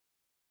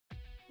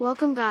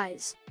Welcome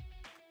guys.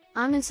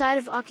 I'm inside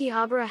of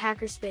Akihabara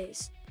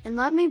Hackerspace, and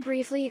let me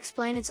briefly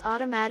explain its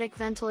automatic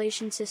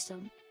ventilation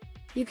system.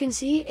 You can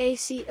see a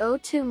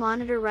CO2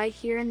 monitor right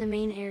here in the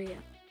main area.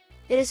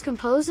 It is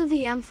composed of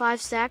the M5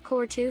 stack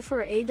Core 2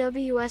 for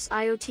AWS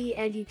IoT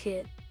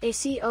Edukit, a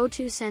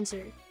CO2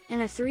 sensor,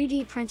 and a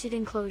 3D printed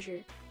enclosure.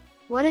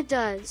 What it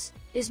does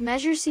is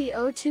measure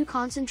CO2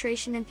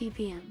 concentration in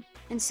ppm,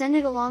 and send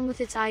it along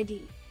with its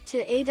ID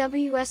to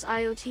AWS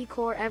IoT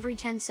Core every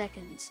 10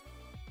 seconds.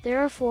 There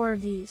are 4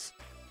 of these.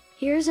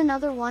 Here's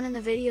another one in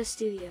the video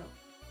studio.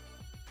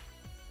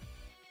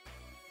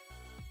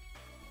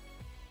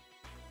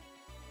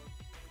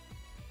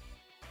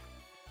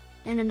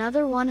 And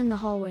another one in the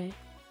hallway.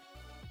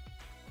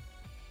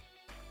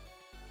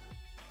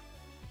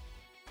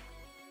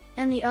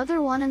 And the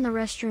other one in the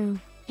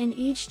restroom, and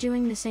each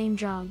doing the same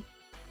job.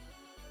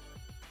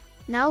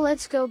 Now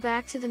let's go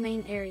back to the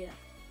main area.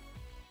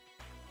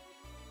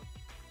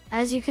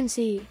 As you can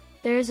see,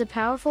 there is a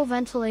powerful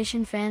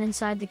ventilation fan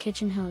inside the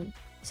kitchen hood.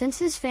 Since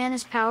this fan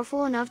is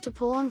powerful enough to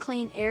pull and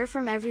clean air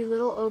from every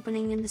little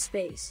opening in the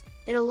space,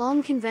 it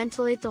alone can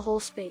ventilate the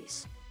whole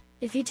space.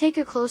 If you take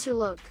a closer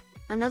look,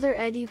 another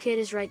Edukit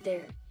is right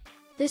there.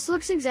 This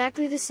looks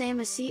exactly the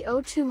same as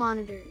CO2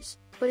 monitors,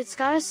 but it's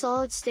got a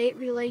solid-state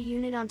relay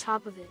unit on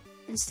top of it,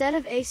 instead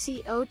of a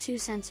CO2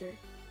 sensor.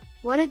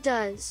 What it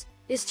does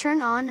is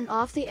turn on and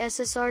off the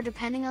SSR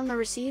depending on the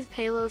received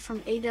payload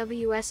from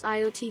AWS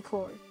IoT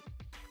Core.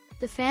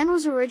 The fan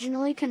was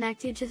originally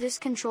connected to this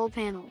control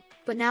panel,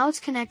 but now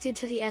it's connected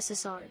to the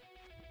SSR.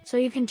 So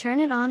you can turn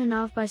it on and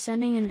off by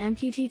sending an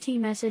MQTT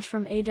message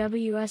from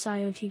AWS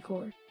IoT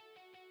Core.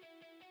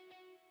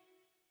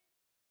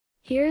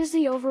 Here is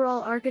the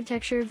overall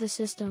architecture of the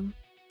system.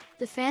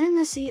 The fan and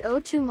the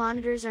CO2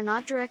 monitors are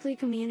not directly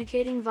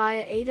communicating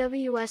via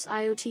AWS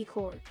IoT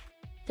Core.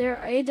 There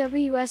are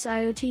AWS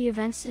IoT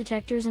events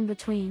detectors in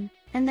between,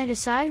 and they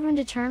decide when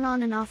to turn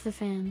on and off the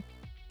fan.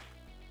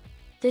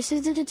 This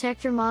is the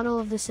detector model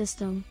of the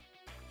system.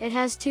 It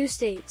has 2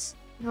 states,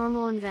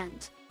 normal and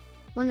vent.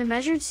 When the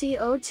measured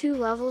CO2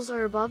 levels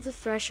are above the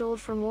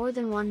threshold for more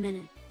than 1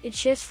 minute, it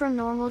shifts from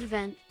normal to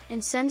vent,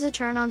 and sends a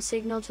turn-on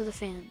signal to the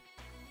fan.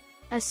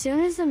 As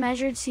soon as the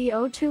measured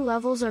CO2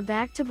 levels are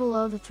back to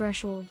below the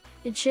threshold,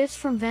 it shifts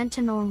from vent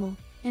to normal,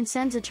 and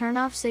sends a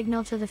turn-off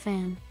signal to the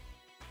fan.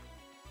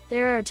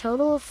 There are a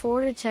total of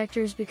 4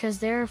 detectors because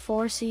there are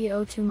 4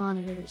 CO2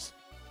 monitors.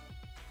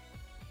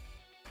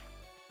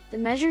 The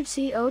measured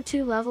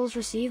CO2 levels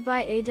received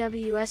by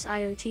AWS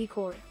IoT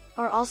Core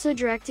are also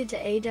directed to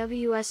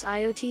AWS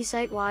IoT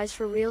Sitewise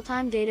for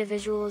real-time data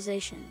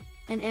visualization,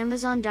 and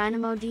Amazon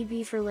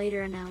DynamoDB for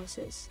later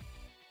analysis.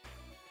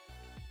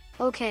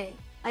 Okay,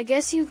 I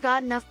guess you've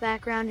got enough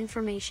background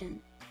information.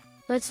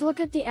 Let's look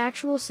at the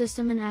actual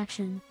system in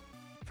action.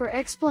 For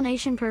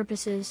explanation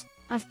purposes,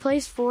 I've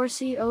placed 4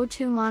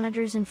 CO2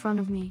 monitors in front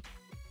of me.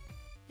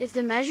 If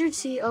the measured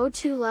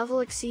CO2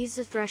 level exceeds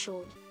the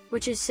threshold,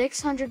 which is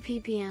 600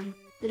 ppm,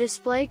 the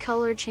display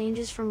color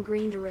changes from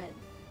green to red.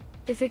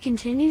 If it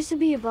continues to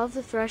be above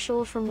the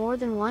threshold for more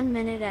than 1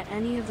 minute at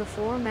any of the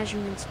 4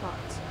 measurement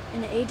spots,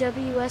 an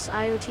AWS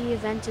IoT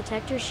event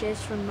detector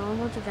shifts from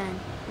normal to vent,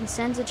 and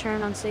sends a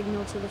turn-on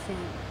signal to the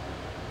fan.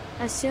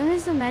 As soon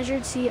as the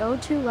measured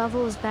CO2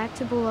 level is back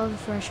to below the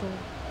threshold,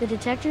 the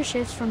detector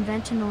shifts from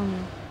vent to normal,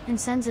 and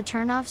sends a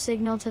turn-off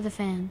signal to the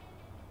fan.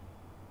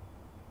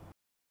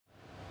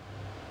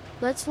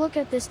 Let's look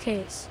at this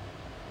case.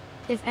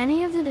 If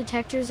any of the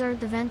detectors are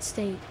at the vent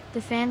state,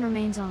 the fan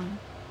remains on.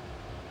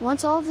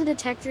 Once all of the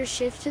detectors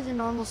shift to the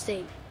normal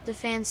state, the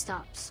fan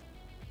stops.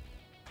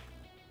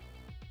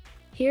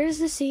 Here is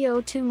the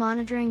CO2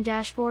 monitoring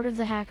dashboard of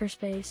the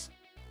Hackerspace.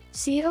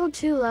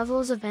 CO2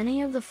 levels of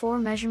any of the 4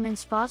 measurement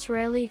spots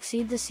rarely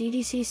exceed the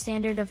CDC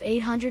standard of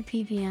 800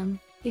 ppm,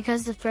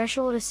 because the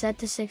threshold is set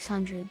to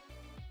 600.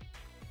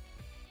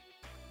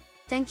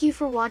 Thank you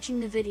for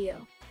watching the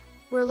video.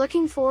 We're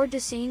looking forward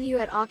to seeing you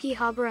at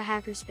Akihabara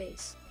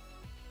Hackerspace.